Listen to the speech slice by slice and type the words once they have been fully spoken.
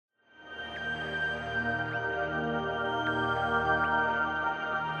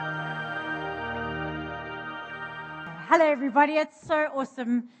Hello, everybody. It's so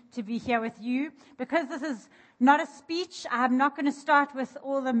awesome to be here with you. Because this is not a speech, I'm not going to start with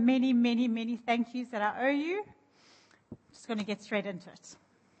all the many, many, many thank yous that I owe you. I'm just going to get straight into it.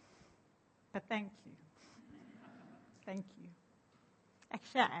 But thank you. Thank you.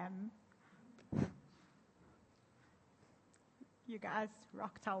 Actually, I am. You guys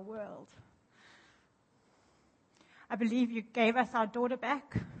rocked our world. I believe you gave us our daughter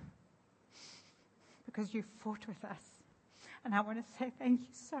back because you fought with us. And I want to say thank you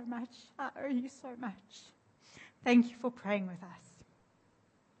so much. I owe you so much. Thank you for praying with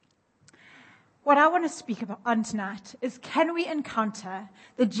us. What I want to speak about on tonight is, can we encounter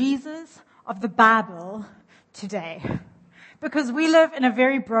the Jesus of the Bible today? Because we live in a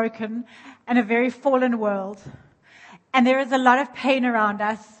very broken and a very fallen world. And there is a lot of pain around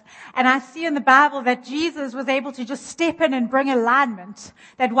us. And I see in the Bible that Jesus was able to just step in and bring alignment.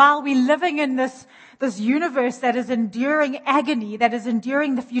 That while we're living in this universe that is enduring agony, that is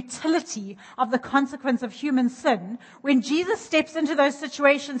enduring the futility of the consequence of human sin, when Jesus steps into those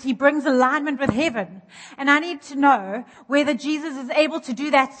situations, he brings alignment with heaven. And I need to know whether Jesus is able to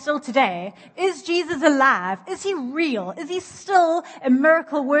do that still today. Is Jesus alive? Is he real? Is he still a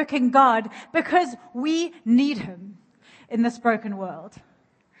miracle working God? Because we need him in this broken world.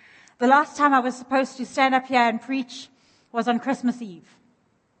 The last time I was supposed to stand up here and preach was on Christmas Eve.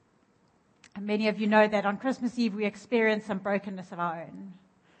 And many of you know that on Christmas Eve we experienced some brokenness of our own.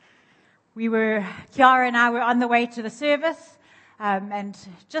 Kiara and I were on the way to the service, and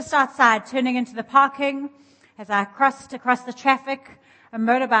just outside, turning into the parking, as I crossed across the traffic, a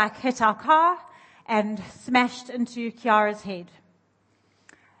motorbike hit our car and smashed into Kiara's head.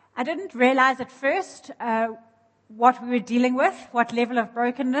 I didn't realize at first what we were dealing with, what level of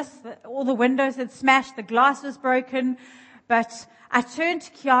brokenness. All the windows had smashed, the glass was broken. But I turned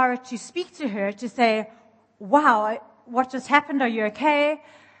to Kiara to speak to her, to say, wow, what just happened? Are you okay?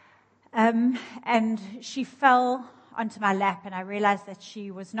 And she fell onto my lap, and I realized that she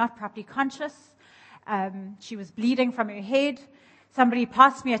was not properly conscious. She was bleeding from her head. Somebody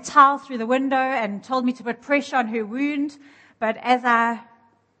passed me a towel through the window and told me to put pressure on her wound. But as I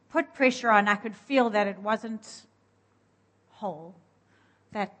put pressure on, I could feel that it wasn't whole,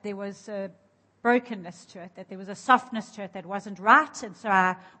 that there was a brokenness to it, that there was a softness to it that wasn't right, and so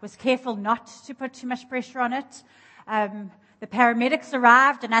I was careful not to put too much pressure on it. The paramedics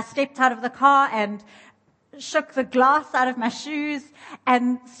arrived, and I stepped out of the car and shook the glass out of my shoes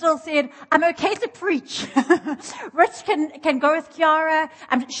and still said, I'm okay to preach. Rich can go with Kiara.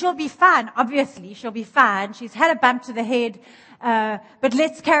 She'll be fine. Obviously, she'll be fine. She's had a bump to the head, but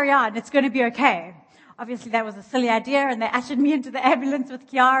let's carry on. It's going to be okay. Obviously, that was a silly idea, and they ushered me into the ambulance with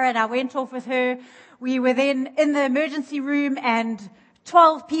Kiara, and I went off with her. We were then in the emergency room, and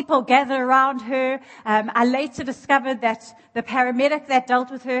 12 people gathered around her. I later discovered that the paramedic that dealt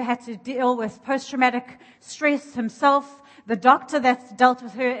with her had to deal with post-traumatic stress himself. The doctor that dealt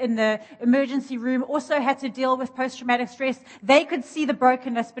with her in the emergency room also had to deal with post-traumatic stress. They could see the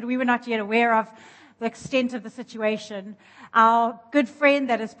brokenness, but we were not yet aware of the extent of the situation. Our good friend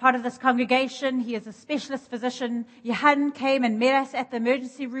that is part of this congregation, he is a specialist physician, Johan, came and met us at the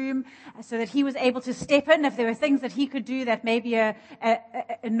emergency room so that he was able to step in if there were things that he could do that maybe a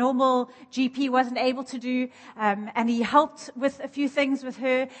normal GP wasn't able to do. And he helped with a few things with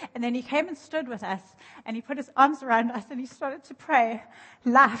her. And then he came and stood with us, and he put his arms around us, and he started to pray,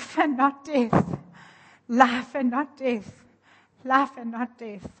 life and not death, life and not death, life and not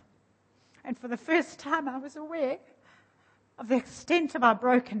death. And for the first time, I was aware of the extent of our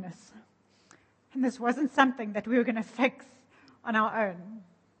brokenness. And this wasn't something that we were going to fix on our own.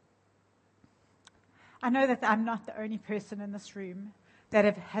 I know that I'm not the only person in this room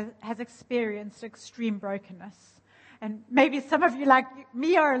that has experienced extreme brokenness. And maybe some of you, like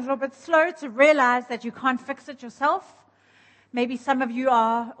me, are a little bit slow to realize that you can't fix it yourself. Maybe some of you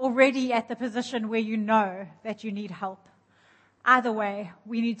are already at the position where you know that you need help. Either way,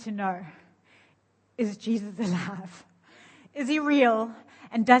 we need to know. Is Jesus alive? Is he real?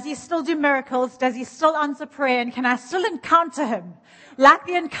 And does he still do miracles? Does he still answer prayer? And can I still encounter him? Like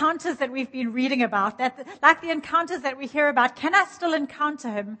the encounters that we've been reading about, like the encounters that we hear about, can I still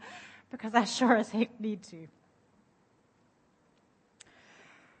encounter him? Because I sure as heck need to.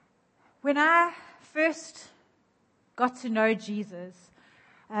 When I first got to know Jesus,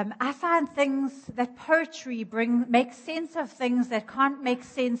 I find things that poetry makes sense of things that can't make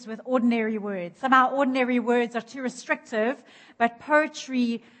sense with ordinary words. Somehow ordinary words are too restrictive, but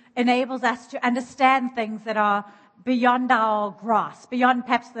poetry enables us to understand things that are beyond our grasp, beyond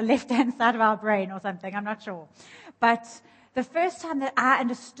perhaps the left-hand side of our brain or something, I'm not sure. But the first time that I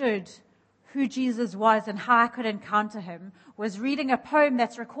understood who Jesus was and how I could encounter him was reading a poem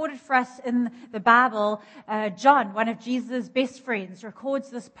that's recorded for us in the Bible. John, one of Jesus' best friends, records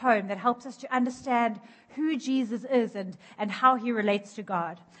this poem that helps us to understand who Jesus is and how he relates to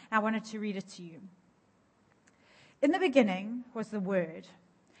God. And I wanted to read it to you. In the beginning was the Word,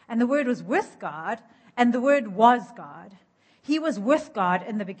 and the Word was with God, and the Word was God. He was with God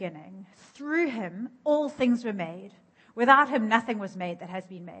in the beginning. Through him, all things were made. Without him, nothing was made that has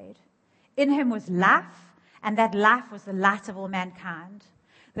been made. In him was life, and that life was the light of all mankind.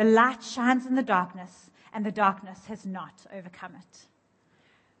 The light shines in the darkness, and the darkness has not overcome it.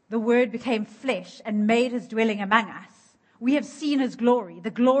 The Word became flesh and made his dwelling among us. We have seen his glory, the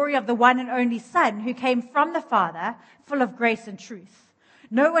glory of the one and only Son who came from the Father, full of grace and truth.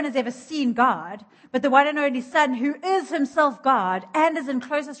 No one has ever seen God, but the one and only Son, who is himself God and is in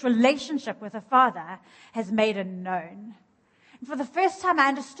closest relationship with the Father, has made him known. And for the first time I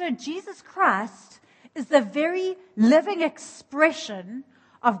understood Jesus Christ is the very living expression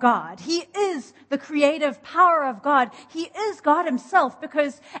of God. He is the creative power of God. He is God himself,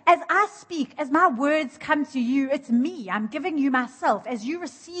 because as I speak, as my words come to you, it's me. I'm giving you myself. As you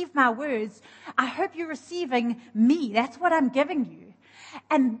receive my words, I hope you're receiving me. That's what I'm giving you.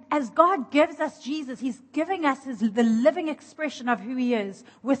 And as God gives us Jesus, he's giving us the living expression of who he is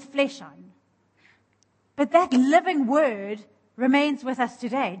with flesh on. But that living word remains with us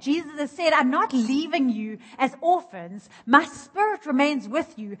today. Jesus has said, I'm not leaving you as orphans. My Spirit remains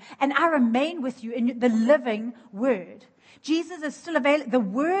with you, and I remain with you in the living word. Jesus is still available. The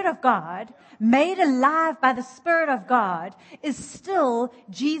Word of God, made alive by the Spirit of God, is still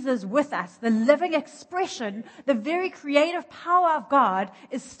Jesus with us. The living expression, the very creative power of God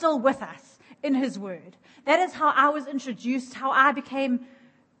is still with us in his Word. That is how I was introduced, how I became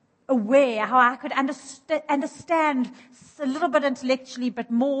aware, how I could understand a little bit intellectually, but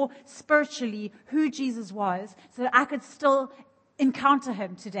more spiritually, who Jesus was, so that I could still encounter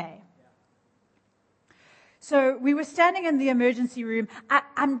him today. So we were standing in the emergency room.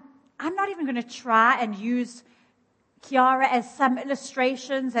 I'm not even going to try and use Kiara as some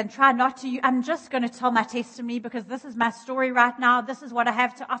illustrations and try not to. I'm just going to tell my testimony, because this is my story right now. This is what I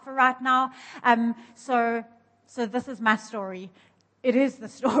have to offer right now. So this is my story. It is the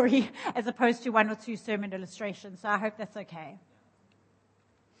story, as opposed to one or two sermon illustrations. So I hope that's okay.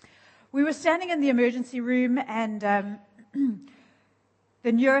 We were standing in the emergency room, and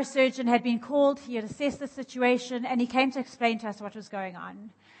the neurosurgeon had been called. He had assessed the situation, and he came to explain to us what was going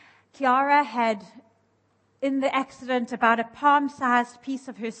on. Kiara had, in the accident, about a palm-sized piece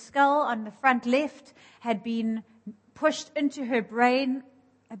of her skull on the front left had been pushed into her brain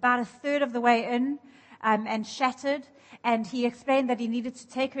about a third of the way in, and shattered. And he explained that he needed to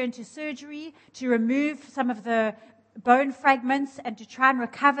take her into surgery to remove some of the bone fragments and to try and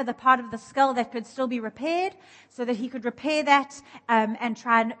recover the part of the skull that could still be repaired, so that he could repair that and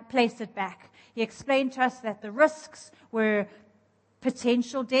try and place it back. He explained to us that the risks were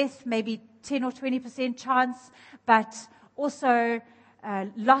potential death, maybe 10 or 20% chance, but also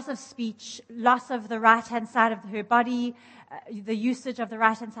loss of speech, loss of the right-hand side of her body, the usage of the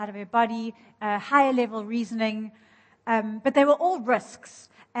right-hand side of her body, higher level reasoning. But they were all risks,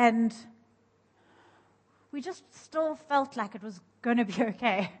 and we just still felt like it was going to be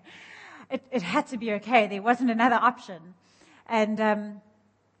okay. It had to be okay. There wasn't another option. And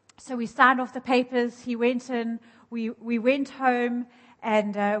so we signed off the papers. He went in. We went home,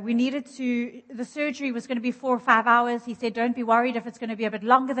 and the surgery was going to be 4 or 5 hours. He said, don't be worried if it's going to be a bit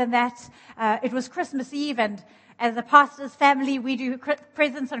longer than that. It was Christmas Eve, and as a pastor's family, we do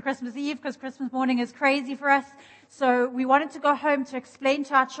presents on Christmas Eve because Christmas morning is crazy for us. So we wanted to go home to explain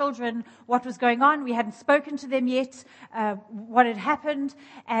to our children what was going on. We hadn't spoken to them yet, what had happened.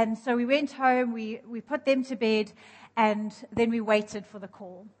 And so we went home, we put them to bed, and then we waited for the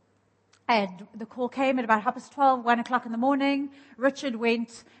call. And the call came at about 12:30, 1 o'clock in the morning. Richard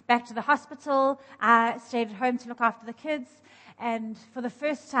went back to the hospital. I stayed at home to look after the kids. And for the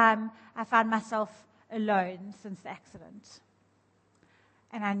first time, I found myself alone since the accident.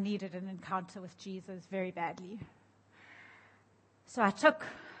 And I needed an encounter with Jesus very badly. So I took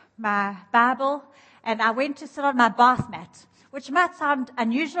my Bible and I went to sit on my bath mat, which might sound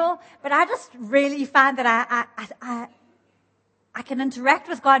unusual, but I just really find that I can interact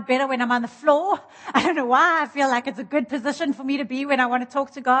with God better when I'm on the floor. I don't know why. I feel like it's a good position for me to be when I want to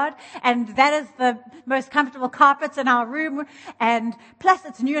talk to God. And that is the most comfortable carpets in our room. And plus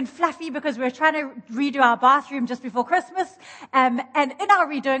it's new and fluffy because we're trying to redo our bathroom just before Christmas. And in our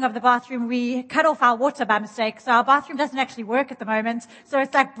redoing of the bathroom, we cut off our water by mistake. So our bathroom doesn't actually work at the moment. So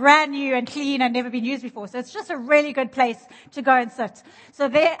it's like brand new and clean and never been used before. So it's just a really good place to go and sit. So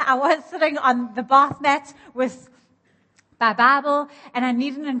there I was sitting on the bath mat with my Bible, and I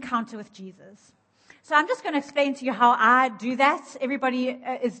need an encounter with Jesus. So I'm just going to explain to you how I do that. Everybody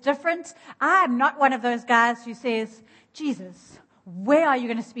is different. I'm not one of those guys who says, Jesus, where are you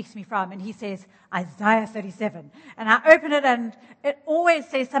going to speak to me from? And he says, Isaiah 37. And I open it and it always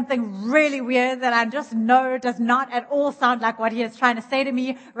says something really weird that I just know does not at all sound like what he is trying to say to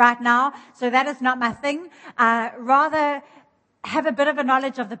me right now. So that is not my thing. Rather have a bit of a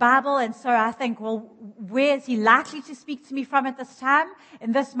knowledge of the Bible, and so I think, well, where is he likely to speak to me from at this time?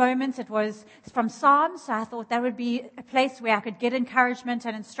 In this moment, it was from Psalms, so I thought that would be a place where I could get encouragement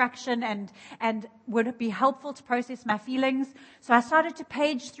and instruction and would be helpful to process my feelings. So I started to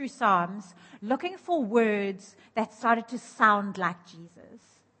page through Psalms, looking for words that started to sound like Jesus.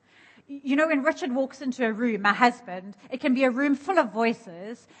 You know, when Richard walks into a room, my husband, it can be a room full of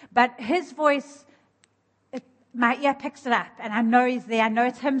voices, but his voice, my ear picks it up, and I know he's there. I know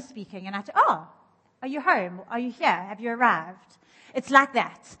it's him speaking, and I say, oh, are you home? Are you here? Have you arrived? It's like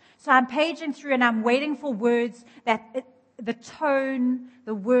that. So I'm paging through, and I'm waiting for words that, the tone,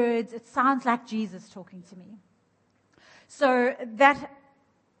 the words, it sounds like Jesus talking to me. So that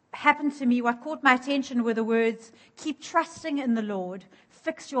happened to me. What caught my attention were the words, keep trusting in the Lord,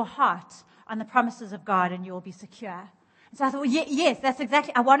 fix your heart on the promises of God, and you'll be secure. So I thought, well, yes, that's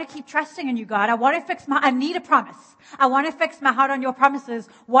exactly, I want to keep trusting in you, God. I need a promise. I want to fix my heart on your promises.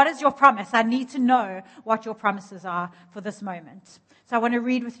 What is your promise? I need to know what your promises are for this moment. So I want to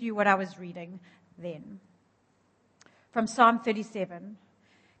read with you what I was reading then. From Psalm 37.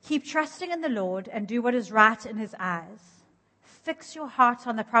 Keep trusting in the Lord and do what is right in his eyes. Fix your heart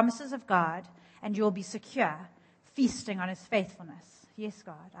on the promises of God and you'll be secure, feasting on his faithfulness. Yes,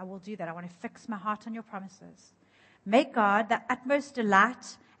 God, I will do that. I want to fix my heart on your promises. Make God the utmost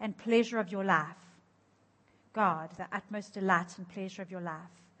delight and pleasure of your life. God, the utmost delight and pleasure of your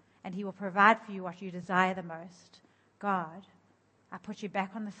life. And he will provide for you what you desire the most. God, I put you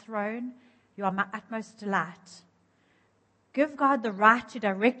back on the throne. You are my utmost delight. Give God the right to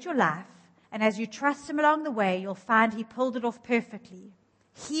direct your life. And as you trust him along the way, you'll find he pulled it off perfectly.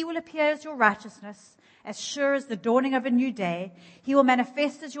 He will appear as your righteousness, as sure as the dawning of a new day. He will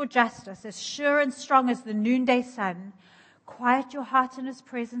manifest as your justice, as sure and strong as the noonday sun. Quiet your heart in his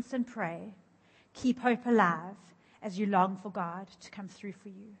presence and pray. Keep hope alive as you long for God to come through for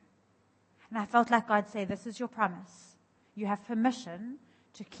you. And I felt like God say, this is your promise. You have permission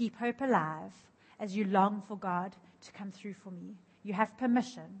to keep hope alive as you long for God to come through for me. You have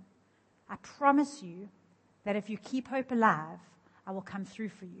permission. I promise you that if you keep hope alive, I will come through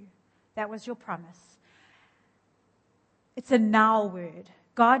for you. That was your promise. It's a now word.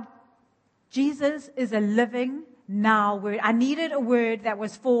 God, Jesus is a living now word. I needed a word that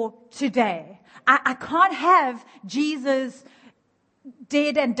was for today. I can't have Jesus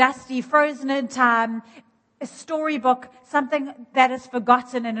dead and dusty, frozen in time, a storybook, something that is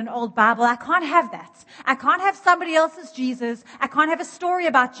forgotten in an old Bible. I can't have that. I can't have somebody else's Jesus. I can't have a story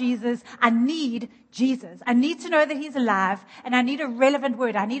about Jesus. I need Jesus. I need to know that he's alive, and I need a relevant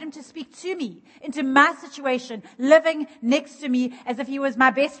word. I need him to speak to me, into my situation, living next to me as if he was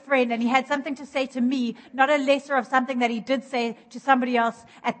my best friend and he had something to say to me, not a lesser of something that he did say to somebody else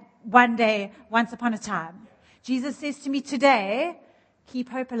at one day, once upon a time. Jesus says to me today, keep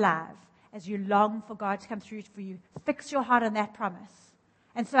hope alive as you long for God to come through for you. Fix your heart on that promise.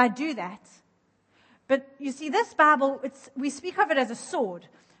 And so I do that. But you see, this Bible, we speak of it as a sword.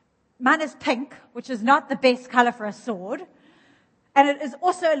 Mine is pink, which is not the best color for a sword. And it is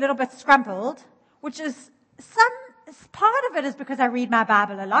also a little bit scrumpled, which is part of it is because I read my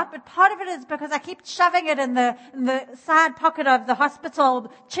Bible a lot, but part of it is because I keep shoving it in the side pocket of the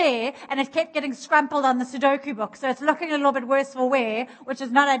hospital chair, and it kept getting scrumpled on the Sudoku book. So it's looking a little bit worse for wear, which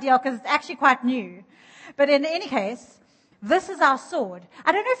is not ideal because it's actually quite new. But in any case, this is our sword.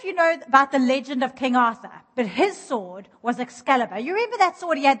 I don't know if you know about the legend of King Arthur, but his sword was Excalibur. You remember that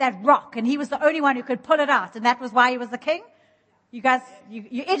sword? He had that rock, and he was the only one who could pull it out, and that was why he was the king? You guys,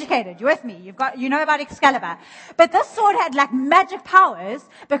 you're educated. You're with me. You know about Excalibur. But this sword had like magic powers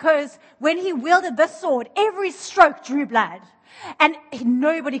because when he wielded this sword, every stroke drew blood. And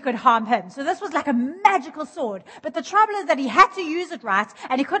nobody could harm him. So this was like a magical sword. But the trouble is that he had to use it right,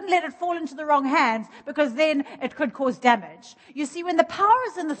 and he couldn't let it fall into the wrong hands, because then it could cause damage. You see, when the power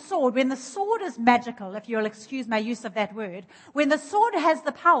is in the sword, when the sword is magical, if you'll excuse my use of that word, when the sword has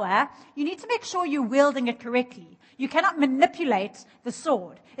the power, you need to make sure you're wielding it correctly. You cannot manipulate the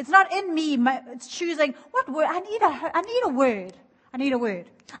sword. It's not in me. It's choosing what word. I need a word. I need a word.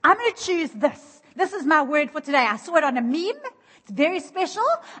 I'm going to choose this. This is my word for today. I saw it on a meme. It's very special.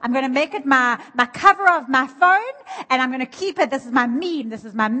 I'm going to make it my cover of my phone, and I'm going to keep it. This is my meme. This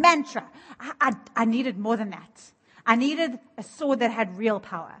is my mantra. I needed more than that. I needed a sword that had real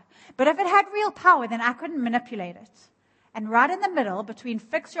power. But if it had real power, then I couldn't manipulate it. And right in the middle, between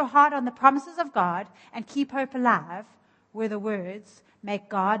fix your heart on the promises of God and keep hope alive, were the words, make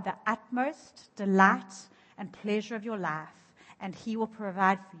God the utmost delight and pleasure of your life, and he will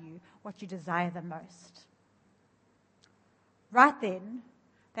provide for you what you desire the most. Right then,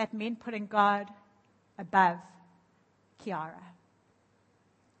 that meant putting God above Kiara.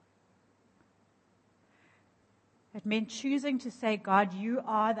 It meant choosing to say, God, you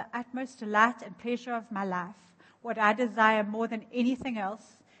are the utmost delight and pleasure of my life. What I desire more than anything else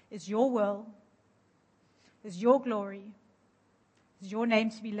is your will, is your glory, is your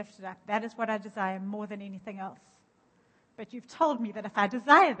name to be lifted up. That is what I desire more than anything else. But you've told me that if I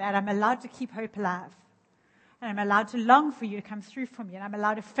desire that, I'm allowed to keep hope alive. And I'm allowed to long for you to come through for me. And I'm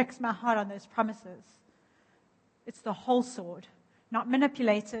allowed to fix my heart on those promises. It's the whole sword, not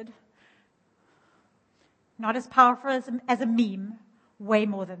manipulated, not as powerful as a meme, way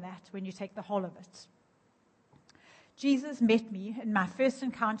more than that when you take the whole of it. Jesus met me in my first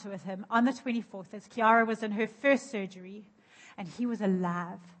encounter with him on the 24th as Kiara was in her first surgery, and he was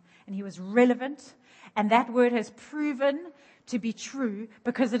alive and he was relevant, and that word has proven to be true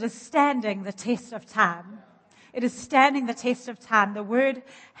because it is standing the test of time. It is standing the test of time. The word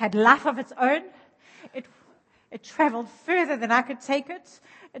had life of its own. It traveled further than I could take it.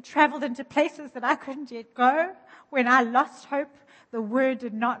 It traveled into places that I couldn't yet go. When I lost hope, the word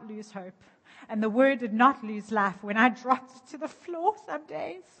did not lose hope. And the word did not lose life. When I dropped to the floor some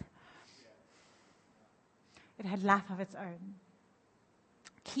days, it had life of its own.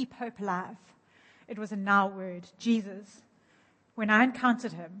 Keep hope alive. It was a now word. Jesus, when I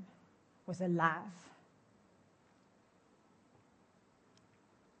encountered him, was alive.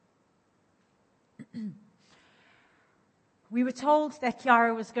 We were told that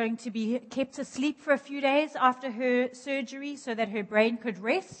Kiara was going to be kept asleep for a few days after her surgery so that her brain could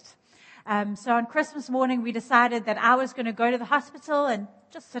rest. So on Christmas morning, we decided that I was going to go to the hospital and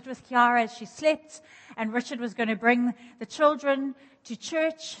just sit with Kiara as she slept. And Richard was going to bring the children to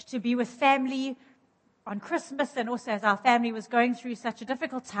church to be with family on Christmas. And also as our family was going through such a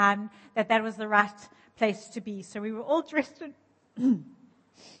difficult time, that was the right place to be. So we were all dressed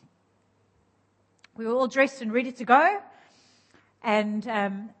and ready to go. And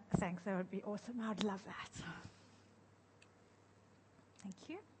thanks, that would be awesome. I'd love that. Thank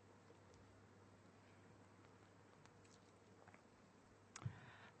you.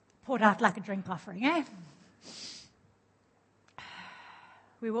 Poured out like a drink offering, eh?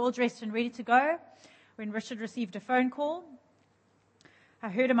 We were all dressed and ready to go when Richard received a phone call. I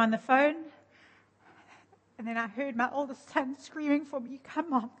heard him on the phone, and then I heard my oldest son screaming for me, "Come,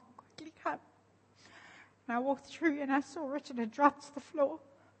 Mom, quickly come." And I walked through and I saw Richard had dropped to the floor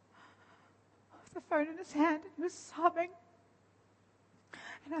with the phone in his hand, and he was sobbing.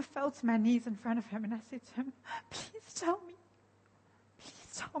 And I fell to my knees in front of him and I said to him, "Please tell me.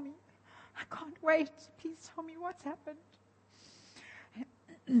 Please tell me. I can't wait. Please tell me what's happened."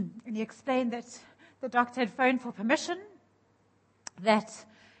 And he explained that the doctor had phoned for permission, that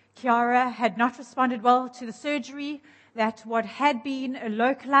Kiara had not responded well to the surgery, that what had been a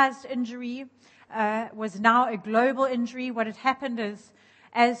localized injury was now a global injury. What had happened is,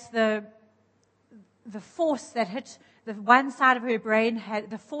 as the force that hit the one side of her brain,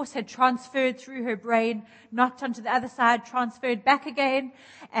 the force had transferred through her brain, knocked onto the other side, transferred back again,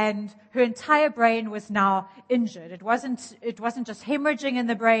 and her entire brain was now injured. It wasn't just hemorrhaging in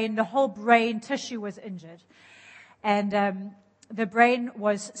the brain, the whole brain tissue was injured. And the brain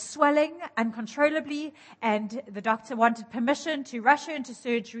was swelling uncontrollably, and the doctor wanted permission to rush her into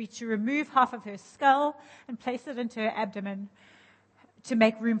surgery to remove half of her skull and place it into her abdomen to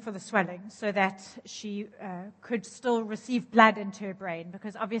make room for the swelling so that she could still receive blood into her brain.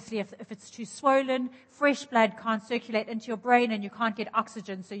 Because obviously if it's too swollen, fresh blood can't circulate into your brain and you can't get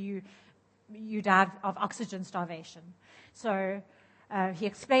oxygen, so you die of oxygen starvation. So he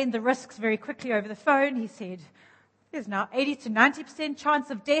explained the risks very quickly over the phone. He said, "There's now 80 to 90%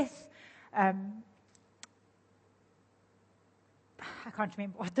 chance of death. I can't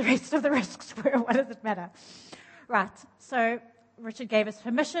remember what the rest of the risks were. What does it matter? Right. So Richard gave us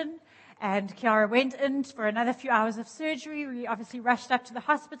permission, and Kiara went in for another few hours of surgery. We obviously rushed up to the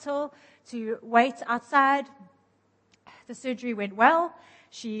hospital to wait outside. The surgery went well.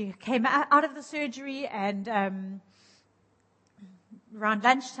 She came out of the surgery, and around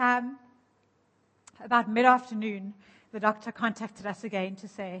lunchtime, about mid-afternoon, the doctor contacted us again to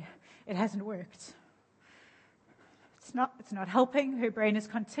say it hasn't worked. It's not helping. Her brain is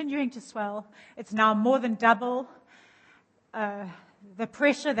continuing to swell. It's now more than double the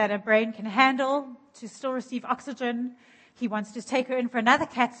pressure that a brain can handle to still receive oxygen. He wants to take her in for another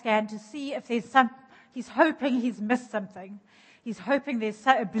CAT scan to see if there's he's hoping he's missed something. He's hoping there's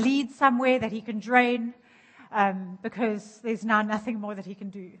a bleed somewhere that he can drain, because there's now nothing more that he can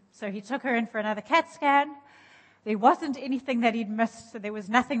do. So he took her in for another CAT scan. There wasn't anything that he'd missed, so there was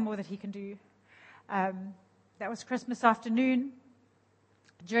nothing more that he can do. That was Christmas afternoon.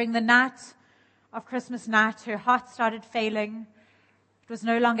 During the night of Christmas night, her heart started failing. It was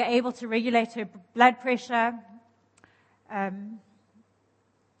no longer able to regulate her blood pressure.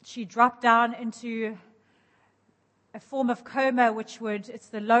 She dropped down into a form of coma, it's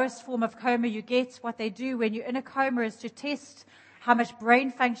the lowest form of coma you get. What they do when you're in a coma is to test how much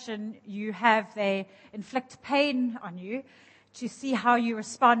brain function you have. They inflict pain on you to see how you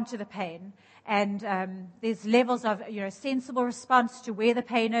respond to the pain. And there's levels of, sensible response to where the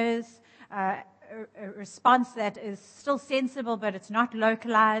pain is, a response that is still sensible, but it's not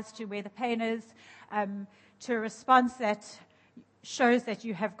localized to where the pain is, to a response that shows that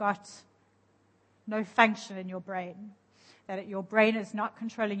you have got no function in your brain, that your brain is not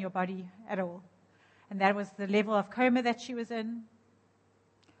controlling your body at all. And that was the level of coma that she was in.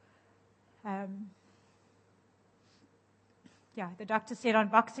 The doctor said on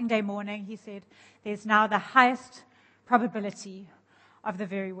Boxing Day morning, he said, there's now the highest probability of the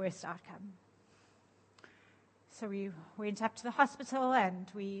very worst outcome. So we went up to the hospital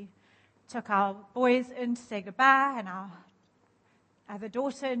and we took our boys in to say goodbye and our other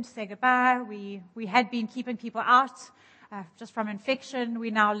daughter in to say goodbye. We had been keeping people out just from infection.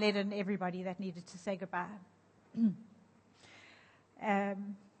 We now let in everybody that needed to say goodbye.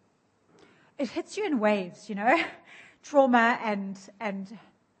 It hits you in waves, trauma and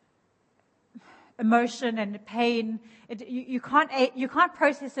emotion and pain. You can't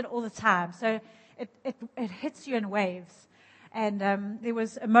process it all the time. So it hits you in waves. And there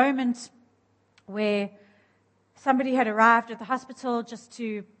was a moment where somebody had arrived at the hospital just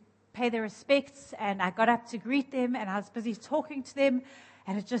to pay their respects, and I got up to greet them, and I was busy talking to them,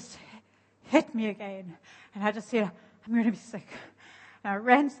 and it just hit me again. And I just said, I'm going to be sick. And I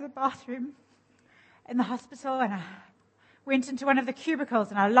ran to the bathroom in the hospital, and I went into one of the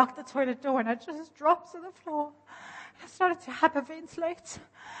cubicles, and I locked the toilet door, and I just dropped to the floor. I started to hyperventilate,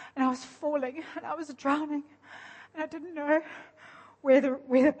 and I was falling, and I was drowning, and I didn't know where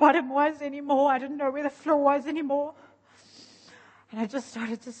the bottom was anymore. I didn't know where the floor was anymore. And I just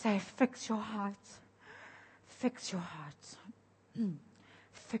started to say, fix your heart. Fix your heart.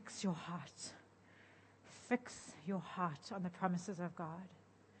 Fix your heart. Fix your heart on the promises of God.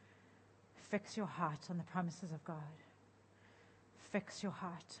 Fix your heart on the promises of God. Fix your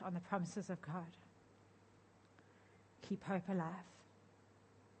heart on the promises of God. Keep hope alive.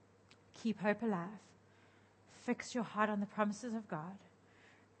 Keep hope alive. Fix your heart on the promises of God.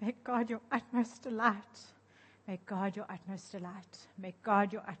 Make God your utmost delight. Make God your utmost delight. Make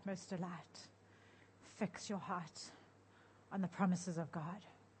God your utmost delight. Fix your heart on the promises of God.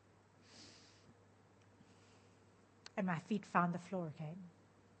 And my feet found the floor again.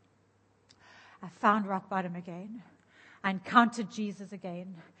 I found rock bottom again. I encountered Jesus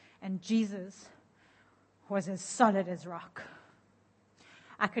again. And Jesus was as solid as rock.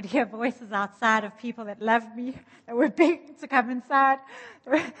 I could hear voices outside of people that loved me, that were begging to come inside.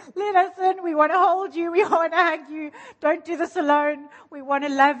 Let us in. We want to hold you. We want to hug you. Don't do this alone. We want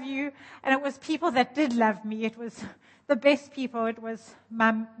to love you. And it was people that did love me. It was the best people. It was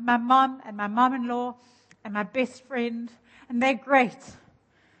my mom and my mom-in-law and my best friend. And they're great.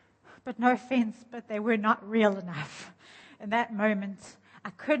 But no offense, but they were not real enough. In that moment, I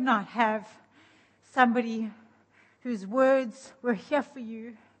could not have somebody whose words were here for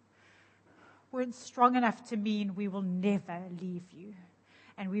you weren't strong enough to mean we will never leave you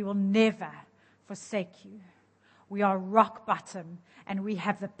and we will never forsake you. We are rock bottom and we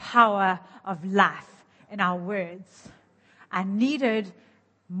have the power of life in our words. I needed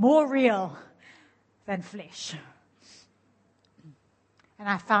more real than flesh. And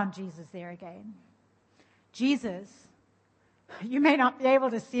I found Jesus there again. Jesus, you may not be able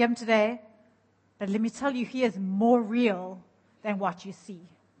to see him today, but let me tell you, he is more real than what you see.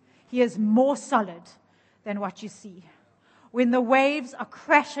 He is more solid than what you see. When the waves are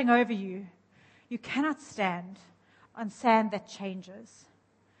crashing over you, you cannot stand on sand that changes.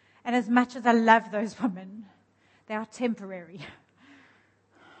 And as much as I love those women, they are temporary.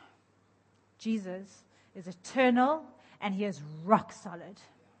 Jesus is eternal and he is rock solid.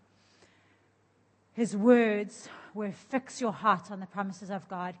 His words were, fix your heart on the promises of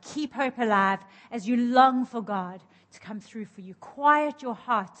God. Keep hope alive as you long for God to come through for you. Quiet your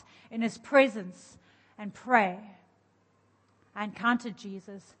heart in his presence and pray. I encountered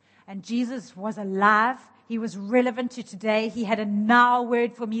Jesus, and Jesus was alive. He was relevant to today. He had a now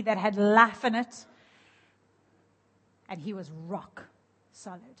word for me that had life in it. And he was rock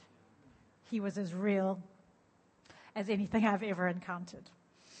solid. He was as real as anything I've ever encountered.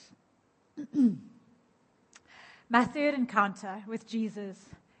 My third encounter with Jesus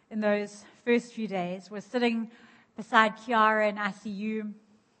in those first few days was sitting beside Kiara in ICU.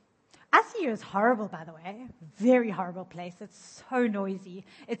 ICU is horrible, by the way. Very horrible place. It's so noisy.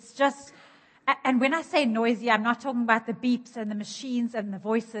 It's just, and when I say noisy, I'm not talking about the beeps and the machines and the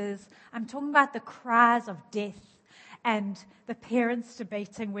voices. I'm talking about the cries of death and the parents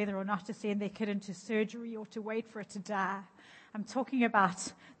debating whether or not to send their kid into surgery or to wait for it to die. I'm talking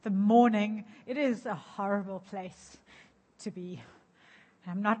about the mourning. It is a horrible place to be.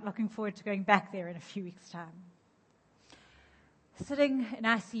 I'm not looking forward to going back there in a few weeks' time. Sitting in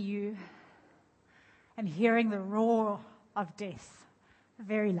ICU and hearing the roar of death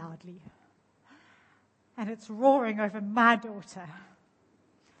very loudly. And it's roaring over my daughter,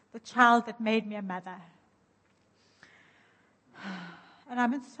 the child that made me a mother. And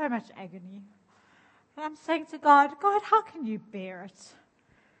I'm in so much agony. And I'm saying to God, God, how can you bear it?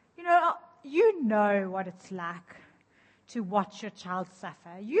 You know what it's like to watch your child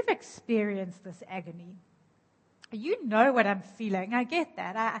suffer. You've experienced this agony. You know what I'm feeling. I get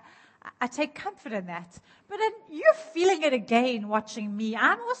that. I take comfort in that. But then you're feeling it again watching me.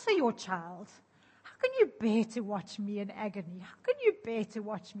 I'm also your child. How can you bear to watch me in agony? How can you bear to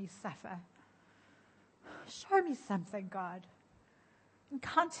watch me suffer? Show me something, God.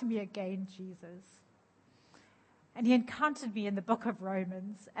 Encounter me again, Jesus. And he encountered me in the book of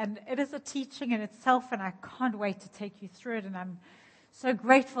Romans. And it is a teaching in itself, and I can't wait to take you through it. And I'm so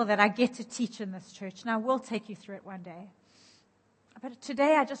grateful that I get to teach in this church. And I will take you through it one day. But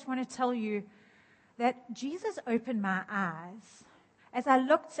today I just want to tell you that Jesus opened my eyes as I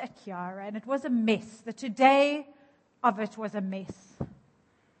looked at Kiara, and it was a mess. The today of it was a mess.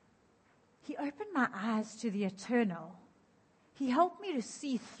 He opened my eyes to the eternal. He helped me to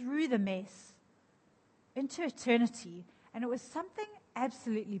see through the mess into eternity, and it was something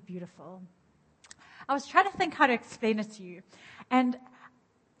absolutely beautiful. I was trying to think how to explain it to you, and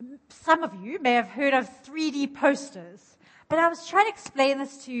some of you may have heard of 3D posters, but I was trying to explain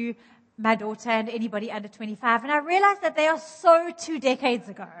this to my daughter and anybody under 25, and I realized that they are so 2 decades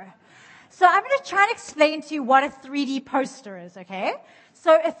ago. So I'm going to try and explain to you what a 3D poster is, okay?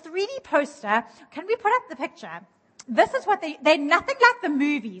 So a 3D poster, can we put up the picture? This is what they're nothing like the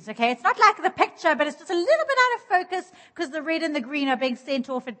movies, okay? It's not like the picture, but it's just a little bit out of focus because the red and the green are being sent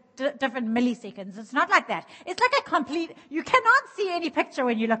off at different milliseconds. It's not like that. It's like a complete, you cannot see any picture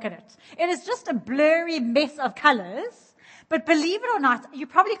when you look at it. It is just a blurry mess of colors. But believe it or not, you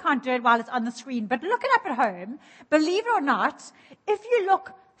probably can't do it while it's on the screen, but look it up at home. Believe it or not, if you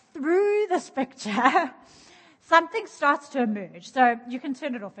look through this picture, something starts to emerge. So you can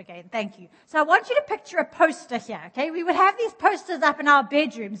turn it off again. Thank you. So I want you to picture a poster here, okay? We would have these posters up in our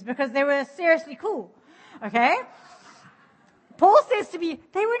bedrooms because they were seriously cool, okay? Paul says to me,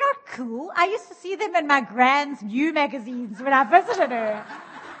 they were not cool. I used to see them in my grand's new magazines when I visited her.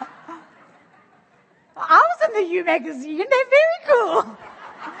 I was in the U magazine. They're very cool.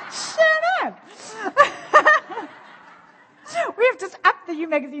 Shut up. We have just upped the U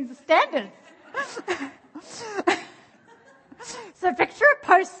magazine's standards. So picture a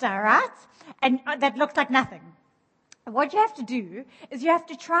poster, right? And that looks like nothing. What you have to do is you have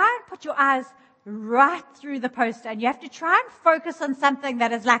to try and put your eyes right through the poster, and you have to try and focus on something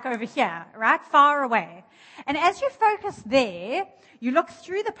that is like over here, right? Far away. And as you focus there, you look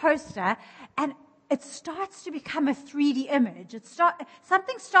through the poster, and it starts to become a 3D image.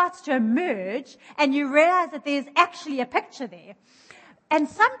 Something starts to emerge, and you realize that there's actually a picture there. And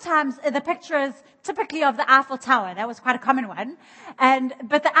sometimes the picture is typically of the Eiffel Tower. That was quite a common one.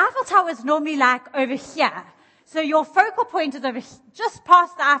 But the Eiffel Tower is normally like over here. So your focal point is over just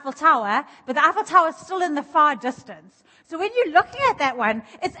past the Eiffel Tower, but the Eiffel Tower is still in the far distance. So when you're looking at that one,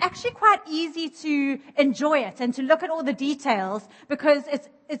 it's actually quite easy to enjoy it and to look at all the details because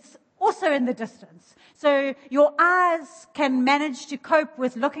it's also in the distance. So your eyes can manage to cope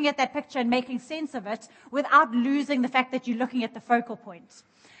with looking at that picture and making sense of it without losing the fact that you're looking at the focal point.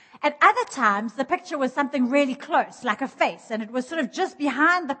 At other times, the picture was something really close, like a face, and it was sort of just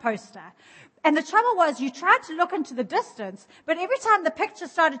behind the poster. And the trouble was, you tried to look into the distance, but every time the picture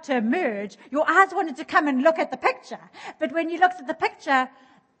started to emerge, your eyes wanted to come and look at the picture. But when you looked at the picture,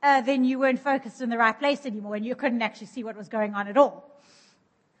 then you weren't focused in the right place anymore, and you couldn't actually see what was going on at all.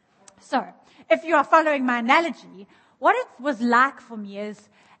 So, if you are following my analogy, what it was like for me is,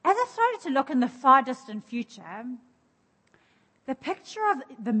 as I started to look in the far distant future, the picture of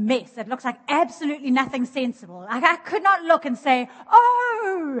the mess that looks like absolutely nothing sensible. Like I could not look and say,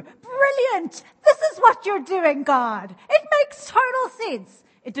 oh, brilliant. This is what you're doing, God. It makes total sense.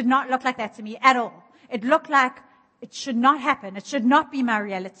 It did not look like that to me at all. It looked like it should not happen. It should not be my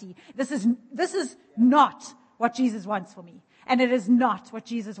reality. This is not what Jesus wants for me. And it is not what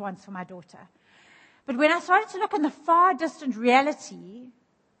Jesus wants for my daughter. But when I started to look in the far distant reality,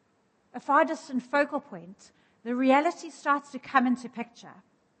 a far distant focal point, the reality starts to come into picture.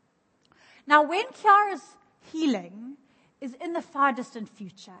 Now, when Kiara's healing is in the far distant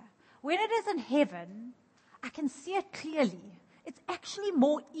future, when it is in heaven, I can see it clearly. It's actually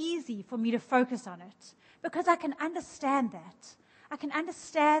more easy for me to focus on it because I can understand that. I can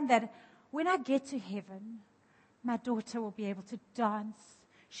understand that when I get to heaven, my daughter will be able to dance.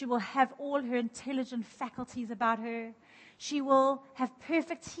 She will have all her intelligent faculties about her. She will have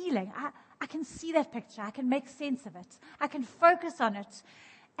perfect healing. I can see that picture. I can make sense of it. I can focus on it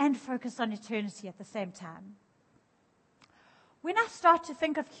and focus on eternity at the same time. When I start to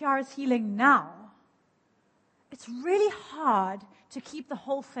think of Kiara's healing now, it's really hard to keep the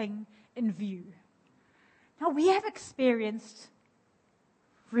whole thing in view. Now, we have experienced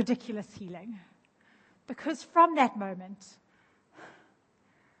ridiculous healing because from that moment,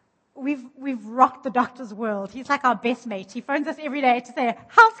 we've rocked the doctor's world. He's like our best mate. He phones us every day to say,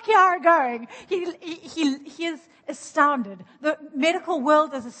 how's Kiara going? He is astounded. The medical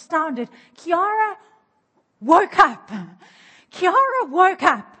world is astounded. Kiara woke up. Kiara woke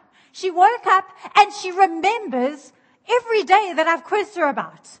up. She woke up and she remembers every day that I've quizzed her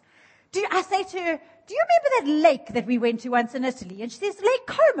about. I say to her, do you remember that lake that we went to once in Italy? And she says, Lake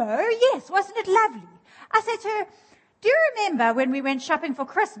Como? Yes, wasn't it lovely? I say to her, do you remember when we went shopping for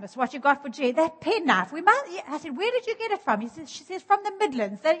Christmas, what you got for Jay? That penknife. I said, where did you get it from? She says, from the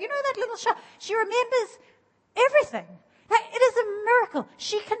Midlands. That little shop. She remembers everything. Like, it is a miracle.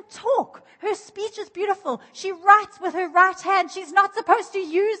 She can talk. Her speech is beautiful. She writes with her right hand. She's not supposed to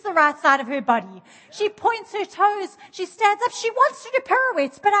use the right side of her body. She points her toes. She stands up. She wants to do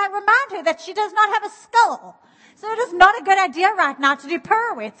pirouettes, but I remind her that she does not have a skull. So it is not a good idea right now to do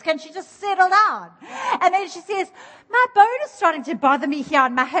pirouettes. Can she just settle down? And then she says, my bone is starting to bother me here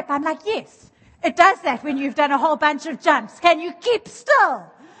on my hip. I'm like, yes, it does that when you've done a whole bunch of jumps. Can you keep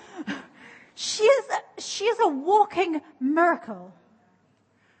still? She is a walking miracle.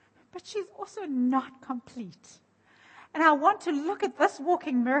 But she's also not complete. And I want to look at this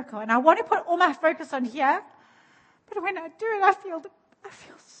walking miracle and I want to put all my focus on here. But when I do it, I feel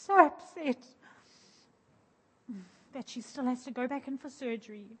so upset that she still has to go back in for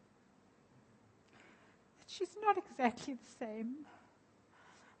surgery. That she's not exactly the same.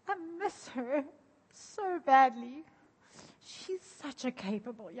 I miss her so badly. She's such a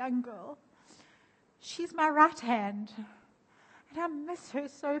capable young girl. She's my right hand. And I miss her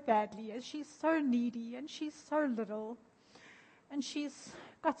so badly as she's so needy and she's so little. And she's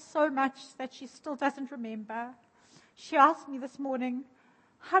got so much that she still doesn't remember. She asked me this morning,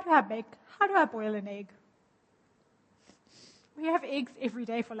 how do I boil an egg? We have eggs every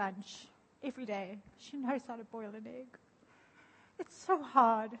day for lunch. Every day. She knows how to boil an egg. It's so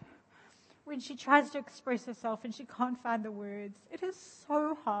hard when she tries to express herself and she can't find the words. It is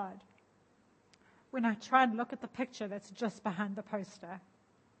so hard when I try and look at the picture that's just behind the poster.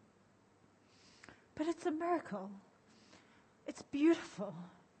 But it's a miracle. It's beautiful.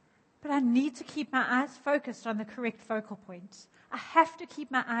 But I need to keep my eyes focused on the correct focal point. I have to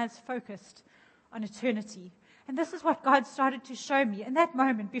keep my eyes focused on eternity. And this is what God started to show me in that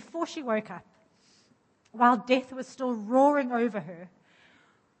moment before she woke up, while death was still roaring over her.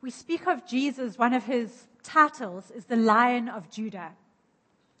 We speak of Jesus, one of his titles is the Lion of Judah.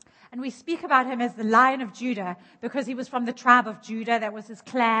 And we speak about him as the Lion of Judah because he was from the tribe of Judah, that was his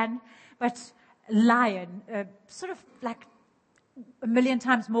clan. But lion, sort of like a million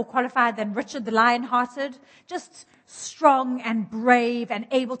times more qualified than Richard the Lion-Hearted, just strong and brave and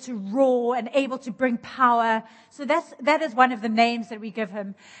able to roar and able to bring power. So that is one of the names that we give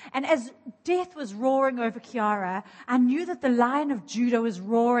him. And as death was roaring over Kiara, I knew that the Lion of Judah was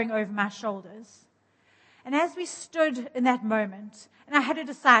roaring over my shoulders. And as we stood in that moment, and I had to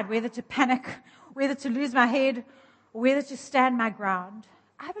decide whether to panic, whether to lose my head, or whether to stand my ground,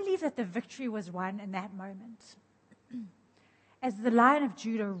 I believe that the victory was won in that moment. As the Lion of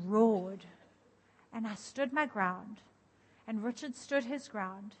Judah roared, and I stood my ground, and Richard stood his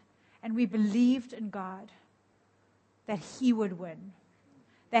ground, and we believed in God that he would win,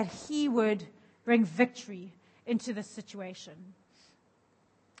 that he would bring victory into this situation.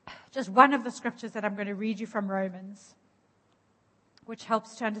 Just one of the scriptures that I'm going to read you from Romans, which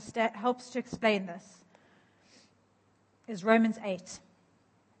helps to explain this, is Romans 8,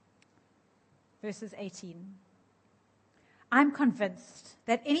 verses 18. I'm convinced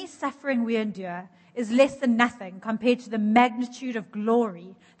that any suffering we endure is less than nothing compared to the magnitude of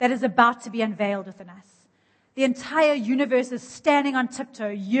glory that is about to be unveiled within us. The entire universe is standing on tiptoe,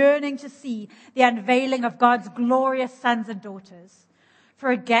 yearning to see the unveiling of God's glorious sons and daughters. For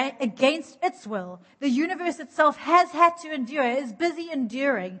against its will, the universe itself has had to endure, is busy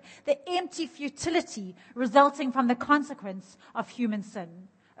enduring the empty futility resulting from the consequence of human sin.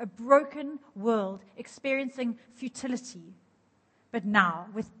 A broken world experiencing futility. But now,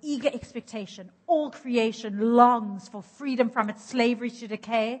 with eager expectation, all creation longs for freedom from its slavery to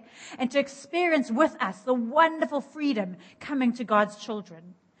decay and to experience with us the wonderful freedom coming to God's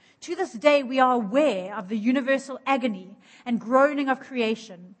children. To this day, we are aware of the universal agony and groaning of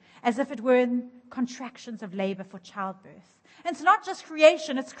creation as if it were in contractions of labor for childbirth. And it's not just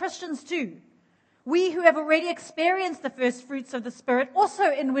creation, it's Christians too. We who have already experienced the first fruits of the Spirit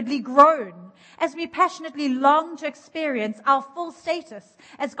also inwardly groan as we passionately long to experience our full status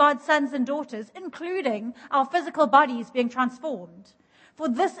as God's sons and daughters, including our physical bodies being transformed. For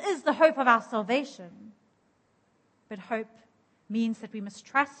this is the hope of our salvation. But hope means that we must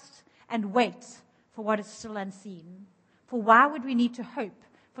trust and wait for what is still unseen. For why would we need to hope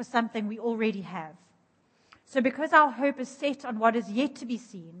for something we already have? So because our hope is set on what is yet to be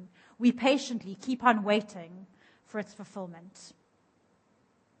seen, we patiently keep on waiting for its fulfillment.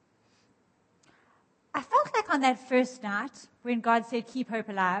 I felt like on that first night, when God said, keep hope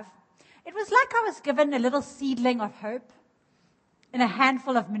alive, it was like I was given a little seedling of hope in a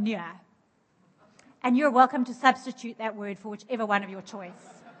handful of manure. And you're welcome to substitute that word for whichever one of your choice.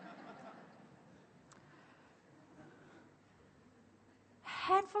 A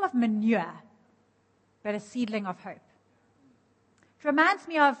handful of manure, but a seedling of hope. It reminds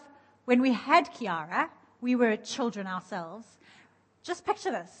me of when we had Kiara, we were children ourselves. Just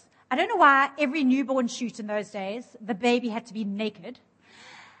picture this. I don't know why every newborn shoot in those days, the baby had to be naked.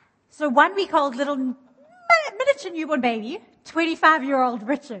 So 1 week old little miniature newborn baby, 25-year-old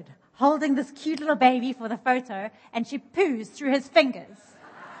Richard, holding this cute little baby for the photo, and she poos through his fingers.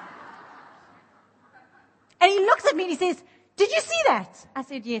 And he looks at me and he says, did you see that? I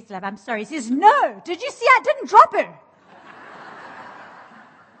said, yes, love, I'm sorry. He says, no, did you see I didn't drop her?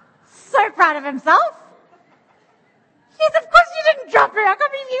 So proud of himself. Yes, of course you didn't drop her. I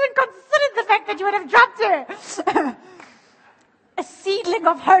can't believe you even considered the fact that you would have dropped her. A seedling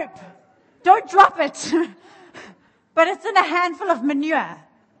of hope. Don't drop it. But it's in a handful of manure.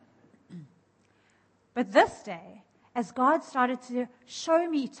 But this day, as God started to show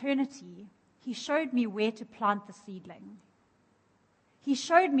me eternity, He showed me where to plant the seedling. He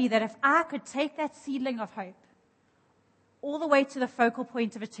showed me that if I could take that seedling of hope all the way to the focal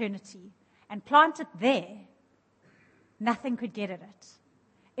point of eternity and plant it there, nothing could get at it.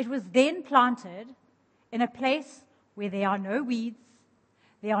 It was then planted in a place where there are no weeds,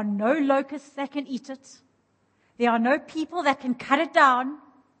 there are no locusts that can eat it, there are no people that can cut it down.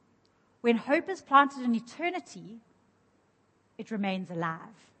 When hope is planted in eternity, it remains alive.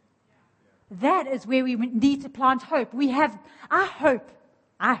 That is where we need to plant hope. I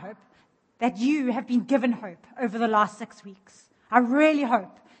hope that you have been given hope over the last 6 weeks. I really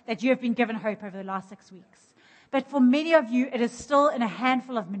hope that you have been given hope over the last 6 weeks. But for many of you, it is still in a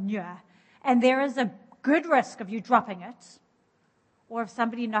handful of manure, and there is a good risk of you dropping it, or of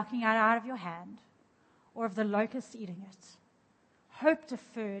somebody knocking it out of your hand, or of the locust eating it. Hope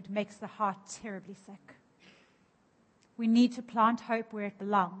deferred makes the heart terribly sick. We need to plant hope where it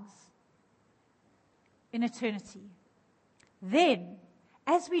belongs, in eternity. Then,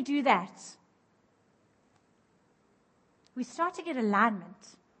 as we do that, we start to get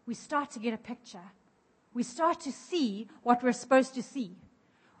alignment. We start to get a picture. We start to see what we're supposed to see.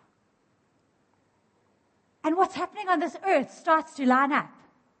 And what's happening on this earth starts to line up.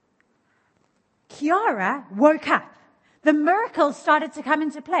 Kiara woke up. The miracles started to come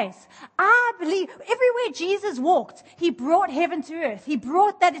into place. I believe everywhere Jesus walked, he brought heaven to earth. He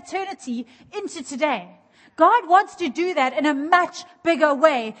brought that eternity into today. God wants to do that in a much bigger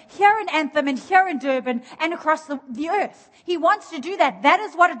way here in Anthem and here in Durban and across the earth. He wants to do that. That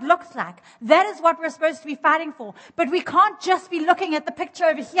is what it looks like. That is what we're supposed to be fighting for. But we can't just be looking at the picture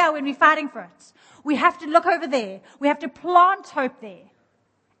over here when we're fighting for it. We have to look over there. We have to plant hope there.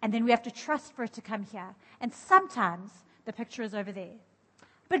 And then we have to trust for it to come here. And sometimes the picture is over there.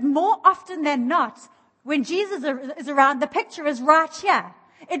 But more often than not, when Jesus is around, the picture is right here.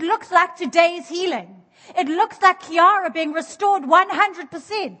 It looks like today's healing. It looks like Kiara being restored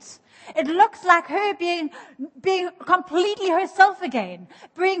 100%. It looks like her being completely herself again,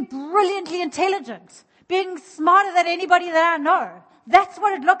 being brilliantly intelligent, being smarter than anybody that I know. That's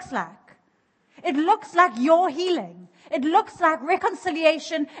what it looks like. It looks like your healing. It looks like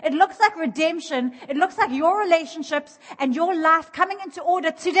reconciliation. It looks like redemption. It looks like your relationships and your life coming into order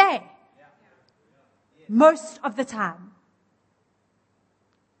today. Most of the time.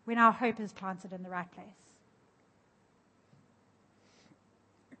 When our hope is planted in the right place.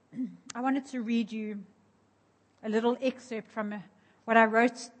 I wanted to read you a little excerpt from what I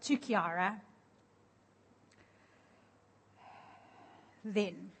wrote to Kiara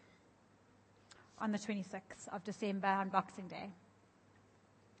then, on the 26th of December, on Boxing Day.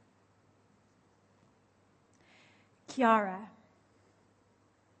 Kiara,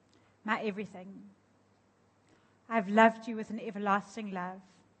 my everything, I've loved you with an everlasting love.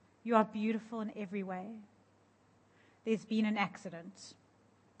 You are beautiful in every way. There's been an accident.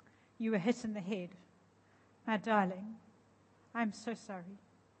 You were hit in the head. My darling, I'm so sorry.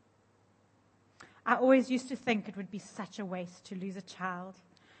 I always used to think it would be such a waste to lose a child.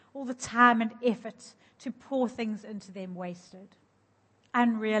 All the time and effort to pour things into them wasted.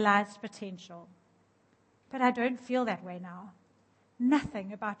 Unrealized potential. But I don't feel that way now.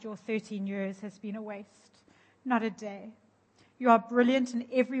 Nothing about your 13 years has been a waste. Not a day. You are brilliant in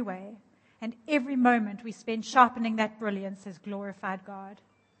every way, and every moment we spend sharpening that brilliance has glorified God.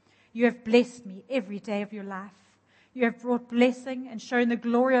 You have blessed me every day of your life. You have brought blessing and shown the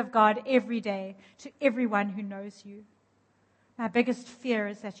glory of God every day to everyone who knows you. My biggest fear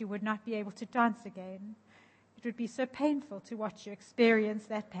is that you would not be able to dance again. It would be so painful to watch you experience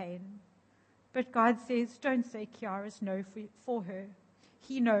that pain. But God says, don't say Kiara's no for her.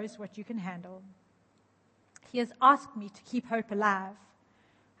 He knows what you can handle. He has asked me to keep hope alive.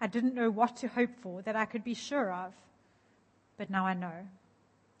 I didn't know what to hope for that I could be sure of. But now I know.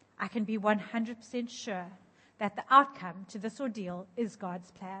 I can be 100% sure that the outcome to this ordeal is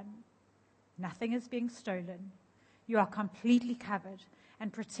God's plan. Nothing is being stolen. You are completely covered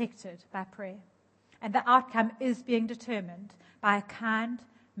and protected by prayer. And the outcome is being determined by a kind,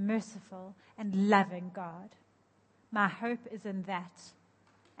 merciful, and loving God. My hope is in that,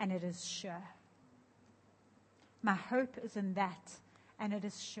 and it is sure. My hope is in that, and it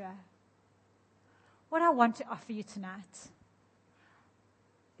is sure. What I want to offer you tonight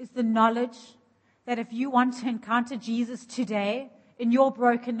is the knowledge that if you want to encounter Jesus today in your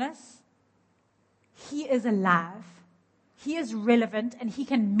brokenness, He is alive, He is relevant, and He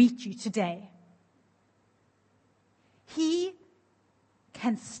can meet you today. He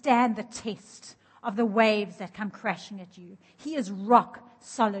can stand the test of the waves that come crashing at you. He is rock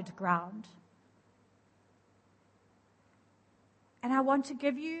solid ground. And I want to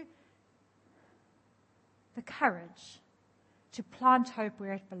give you the courage to plant hope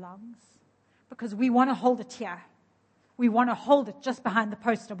where it belongs. Because we want to hold it here. We want to hold it just behind the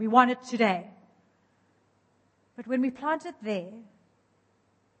poster. We want it today. But when we plant it there,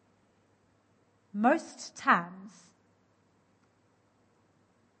 most times,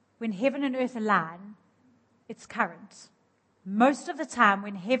 when heaven and earth align, it's current. Most of the time,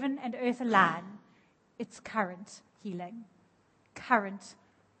 when heaven and earth align, it's current healing. Current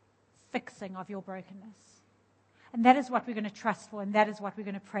fixing of your brokenness. And that is what we're going to trust for, and that is what we're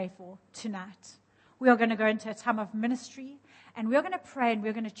going to pray for tonight. We are going to go into a time of ministry, and we're going to pray and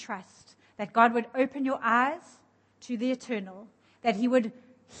we're going to trust that God would open your eyes to the eternal, that He would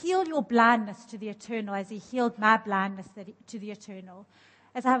heal your blindness to the eternal as He healed my blindness to the eternal.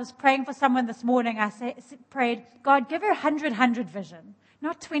 As I was praying for someone this morning, I prayed, God, give her 100-100 vision.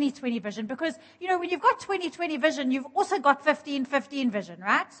 Not 20-20 vision, because, when you've got 20-20 vision, you've also got 15-15 vision,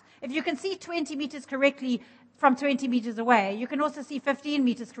 right? If you can see 20 meters correctly from 20 meters away, you can also see 15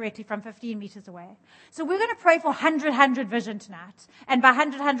 meters correctly from 15 meters away. So we're going to pray for 100-100 vision tonight. And by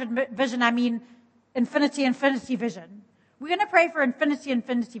 100-100 vision, I mean infinity vision. We're going to pray for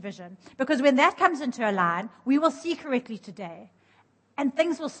infinity vision, because when that comes into a line, we will see correctly today, and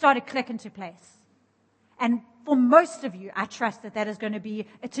things will start to click into place. And for most of you, I trust that is going to be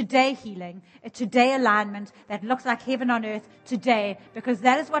a today healing, a today alignment that looks like heaven on earth today, because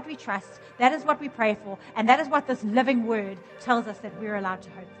that is what we trust, that is what we pray for, and that is what this living word tells us that we're allowed to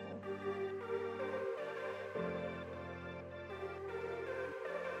hope for.